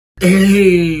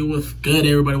Hey, what's good,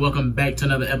 everybody? Welcome back to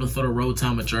another episode of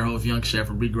RollTime with your host, Young Chef,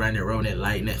 for grinding, rolling it,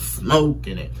 lighting it,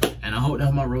 smoking it. And I hope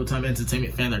that's my RollTime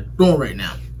entertainment fans are doing right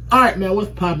now. Alright, man, what's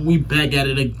poppin'? We back at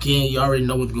it again. You already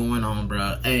know what's going on,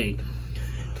 bro. Hey,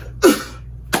 we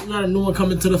got a new one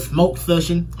coming to the smoke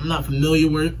session. I'm not familiar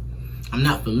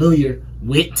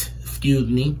with, excuse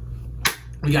me.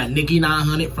 We got Nicky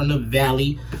 900 from the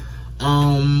Valley.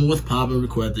 What's poppin'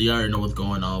 request? You already know what's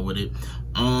going on with it.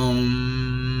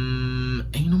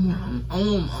 Ain't no more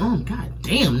god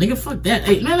damn, nigga, fuck that.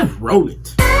 Hey, man, let's roll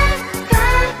it.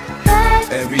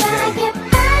 Every day,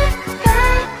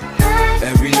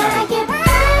 every night,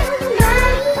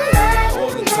 all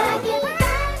the time.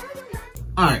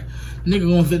 Alright, nigga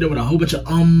gonna sit there with a whole bunch of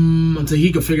until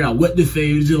he can figure out what to say.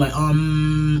 He's just like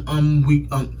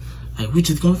we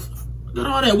just gonna got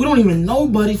all that. We don't even know,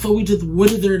 buddy, so we just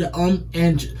what is there to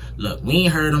and look, we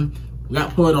ain't heard him. We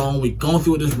got put on. We going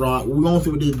through this rock. We're going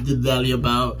through this valley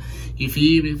about. You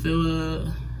feel me?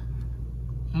 So,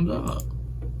 oh God.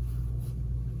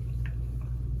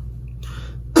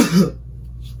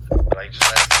 Like just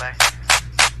let it play.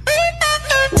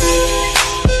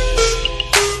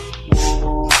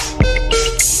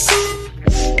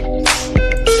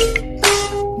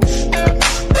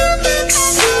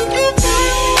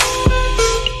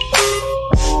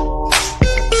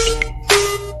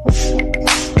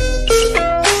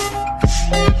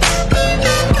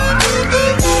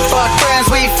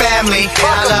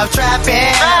 I love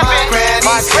trapping.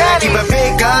 My granny's keep a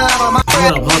big gun on my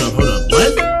Hold up.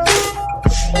 What?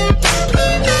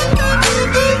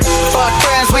 Fuck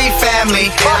friends, we family.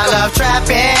 I love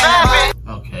trapping.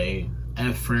 Okay.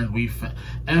 F friends,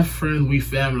 we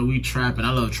family, we trapping.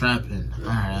 I love trapping.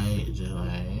 Alright, just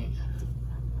like.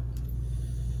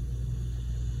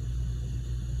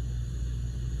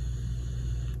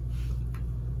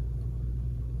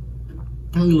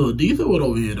 I'm a little decent with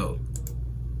over here though.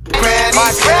 My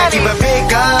granny, keep a big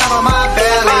gun on my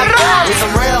belly. We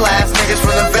some real ass niggas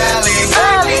from the valley.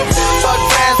 Fuck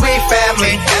friends, we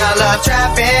family. And I love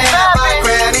trapping. My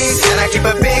grannies, and I keep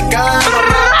a big gun on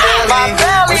my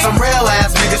belly. We some real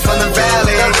ass niggas from the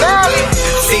valley.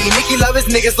 See, Nicky love his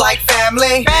niggas like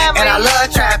family. And I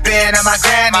love trapping at my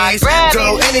granny's.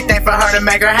 Do anything for her to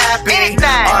make her happy.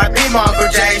 R.I.P. my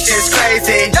Uncle J, shit's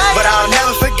crazy. But I'll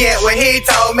never forget what he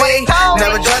told me.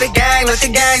 Never join the gang, let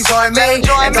the gang join me.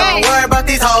 And don't worry about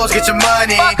these hoes, get your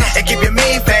money. And keep your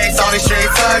mean face on these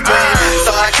streets ugly.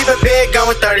 So I keep a big gun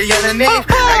with 30 underneath.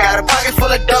 I got a pocket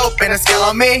full of dope and a skill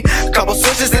on me. A couple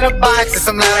switches in a box and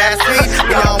some loud ass weed.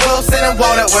 You know Wilson and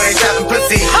Walnut where they trapping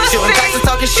pussy. Shooting dice and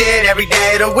talking shit every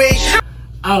day of the week.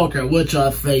 I don't care what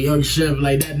y'all say, Young Chef,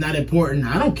 like that's not important.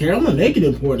 I don't care. I'm gonna make it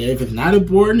important. If it's not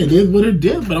important, it is what it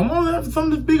is. But I'm gonna have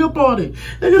something to speak up on it.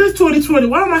 Nigga, this 2020.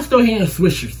 Why am I still hearing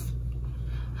swishers?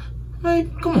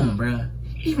 Like, come on, bruh.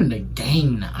 Even the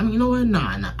game now. I mean, you know what?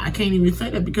 Nah. I can't even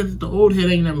say that because the old head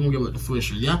ain't never gonna get with the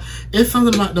swishers, yeah? It's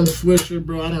something about them swishers,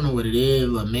 bro. I don't know what it is.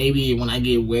 Or maybe when I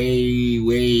get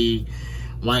way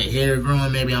white hair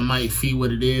growing, maybe I might see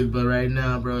what it is. But right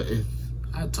now, bro,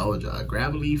 I told y'all,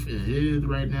 grab a leaf it is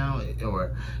right now,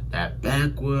 or that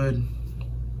backwood.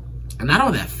 And not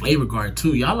all that flavor guard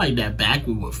too. Y'all like that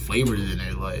backwood with flavors in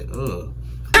it, like, ugh.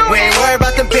 We ain't worried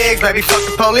about them pigs, baby, fuck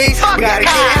the police. We gotta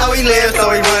get how we live, so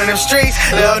we running them streets.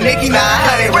 Lil' Nicky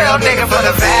 900, real nigga from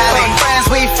the valley. Friends,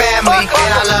 we family,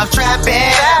 and I love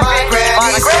trapping. My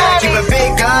granny's keep a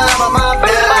big gun on my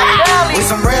belly. We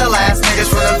some real ass niggas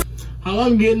from the how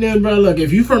I'm getting in, bro, look,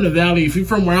 if you from the valley, if you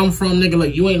from where I'm from, nigga,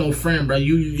 like, you ain't no friend, bro.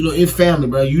 You know, it's family,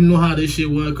 bro. You know how this shit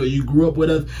was, cause you grew up with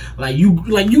us. Like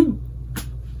you,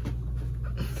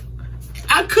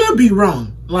 I could be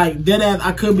wrong. Like, deadass,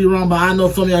 I could be wrong, but I know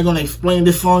some of y'all gonna explain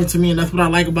this song to me, and that's what I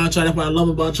like about y'all. That's what I love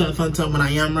about y'all. Sometimes when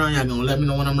I am wrong, y'all gonna let me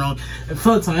know when I'm wrong. And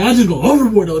sometimes I just go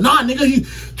overboard, though. Nah, nigga,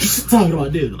 he's talking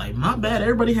about this. Like, my bad.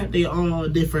 Everybody have their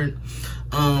own different,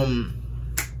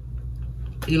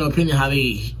 you know, opinion, how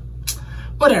they...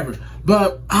 Whatever.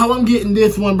 But how I'm getting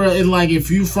this one, bro, is like if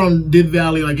you from this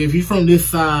valley, like if you from this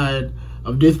side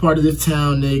of this part of this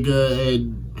town, nigga,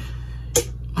 and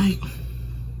like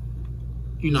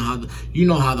you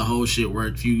know how the whole shit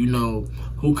works. You know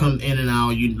who comes in and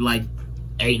out. You like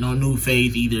ain't no new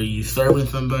face. Either you serving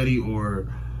somebody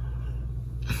or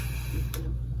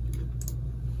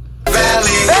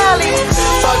Valley.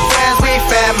 Fuck friends, we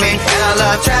family. And I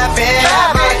love trapping.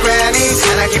 My grannies,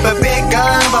 and I keep a big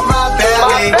gun by my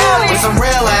belly. With some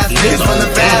real ass niggas from the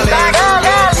valley.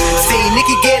 See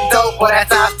Nicky get dope, boy,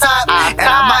 that's off top. And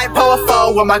I might pull a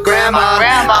foe with my grandma.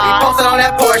 I be posted on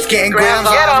that porch getting grams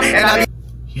off. And I be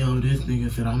yo, this nigga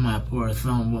said I might pour a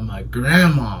song with my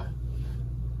grandma.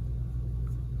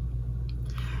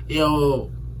 yo,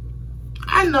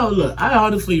 I know, look, I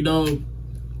honestly know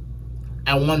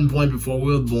at one point before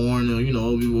we were born, you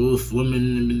know, we were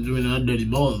swimming and doing our dirty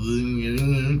balls.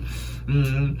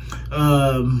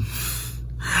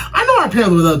 I know our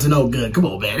parents was up to no good. Come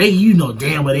on, man. You know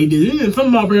damn what they did. Some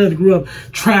of my parents grew up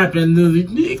trapping.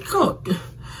 They cook.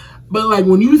 But, like,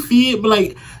 when you see it, but,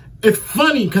 like, it's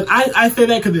funny. Because I say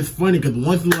that because it's funny. Because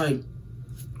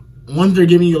once they're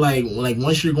giving you, like,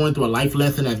 once you're going through a life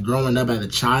lesson as growing up as a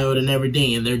child and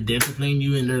everything, and they're disciplining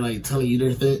you, and they're, like, telling you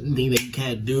there's certain things that you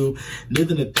can't do, this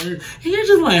and the third, and you're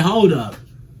just like, hold up.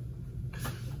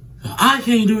 I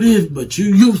can't do this, but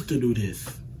you used to do this.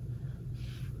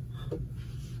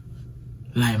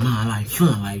 Like mom, like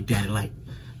son, like daddy, like.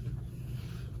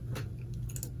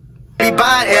 We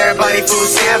buying everybody food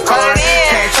stamp card.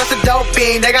 Can't trust the dope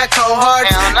fiend, they got cold hearts.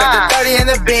 Got the 30 in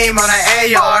the beam on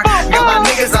an AR. Got my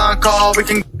niggas on call, we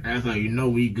can. That's how you know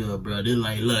we good, bro. This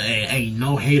like, look, hey, ain't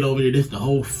no hate over here. This the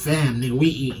whole fam, nigga. We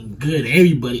eating good.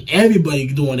 Everybody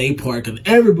doing their part. Cause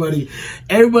everybody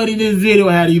in this video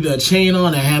had either a chain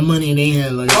on or had money in their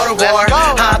hand. Like, go to war,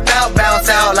 hop out, bounce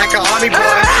out like an army boy.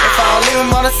 If I don't leave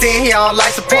him on the scene, he on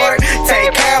life support.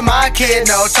 Take care of my kid,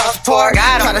 no child support.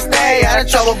 Tryna stay out of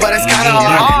trouble, but it's kinda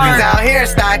hard. Out here,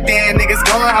 Stockton, niggas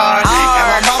going hard.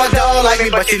 And my mama don't like me,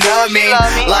 but she love me.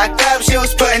 Locked up, she was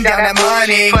putting down that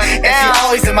money. And she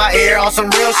always in my ear on some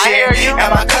real shit.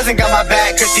 And my cousin got my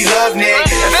back cause she love Nick.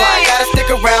 That's why I gotta stick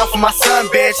around for my son,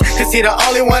 bitch. Cause he the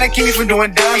only one that keep me from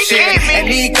doing dumb shit.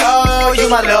 And Nico, you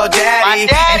my little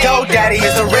daddy. And your daddy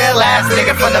is a real ass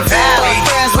nigga from the valley.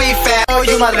 Friends, we found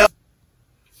you my little.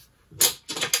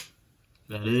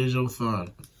 that is your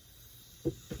son.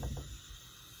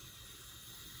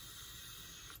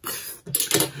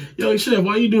 Yo, Chef,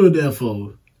 why you doing that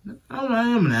for?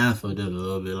 I am an asshole just a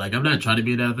little bit. Like, I'm not trying to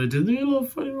be an asshole. Just be a little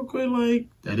funny real quick. Like,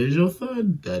 that is your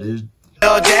son. That is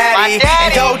Little daddy.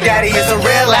 And your daddy is a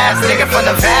real ass nigga from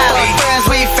the valley. Friends,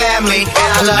 we family.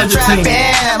 And I love trapping.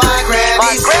 My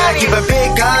granny's gonna keep a big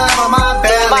gun on my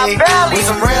belly. We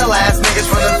some real ass niggas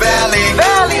from the valley.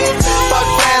 Fuck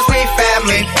friends, we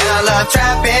family. And I love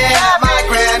trapping. My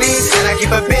granny's gonna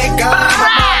keep a big gun on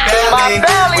my belly.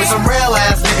 We some real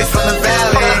ass niggas from the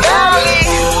valley.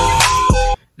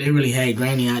 They really had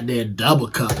Granny out there double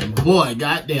cupping. Boy,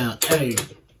 goddamn. Hey.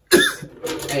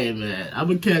 Hey, man. I'm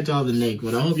going to catch y'all the next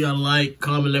one. I hope y'all like,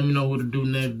 comment, let me know who to do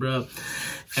next, bro.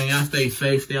 And y'all stay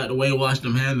safe, stay out the way, wash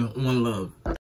them hands. One love.